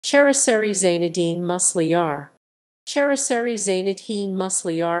Cherussery Zainudheen Musliyar. Cherussery Zainudheen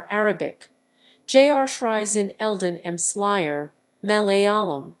Musliyar Arabic. Jrshri Zainudheen Musliyar,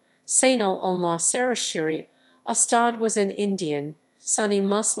 Malayalam, Zain-ul Ulama Cherussery. Ustad was an Indian, Sunni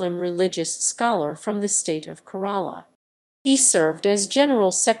Muslim religious scholar from the state of Kerala. He served as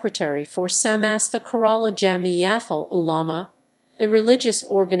General Secretary for Samastha Kerala Jamiyyathul Ulama, a religious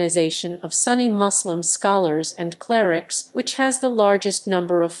organization of Sunni Muslim scholars and clerics which has the largest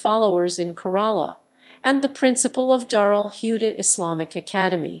number of followers in Kerala, and the principal of Darul Huda Islamic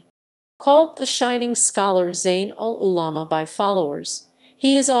Academy. Called the shining scholar Zain-ul Ulama by followers,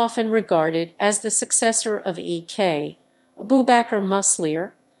 he is often regarded as the successor of E.K. Aboobacker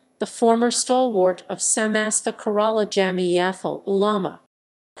Musliar, the former stalwart of Samastha Kerala Jamiyyathul Ulama.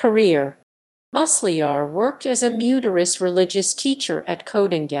 Career: Musliar worked as a Mudaris religious teacher at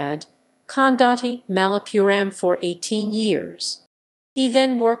Kodangad, Kondati, Malappuram for 18 years. He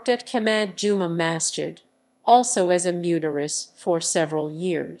then worked at Kamad Juma Masjid, also as a Mudaris, for several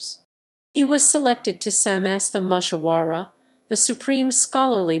years. He was selected to Samastha Mushawara, the supreme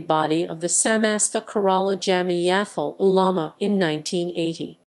scholarly body of the Samastha Kerala Jamiyyathul Ulama, in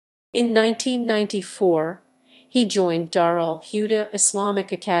 1980. In 1994, he joined Darul Huda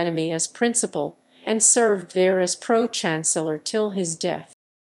Islamic Academy as principal and served there as pro-chancellor till his death.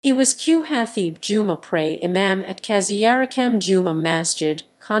 He was Khatib Juma Pray Imam at Kaziyarakam Juma Masjid,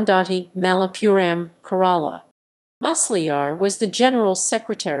 Kondati, Malappuram, Kerala. Musliar was the General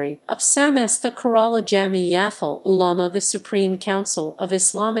Secretary of Samastha Kerala Jamiyyathul Ulama, the Supreme Council of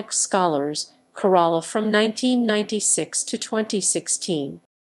Islamic Scholars, Kerala, from 1996 to 2016.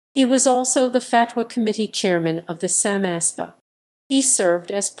 He was also the Fatwa Committee Chairman of the Samastha. He served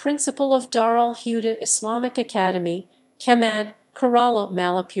as principal of Darul Huda Islamic Academy, Kamad, Kerala,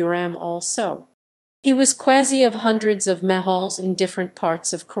 Malappuram also. He was Qazi of hundreds of mahals in different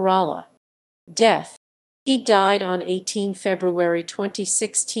parts of Kerala. Death: he died on 18 February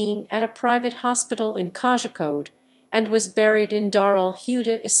 2016 at a private hospital in Kozhikode and was buried in Darul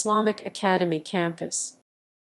Huda Islamic Academy campus.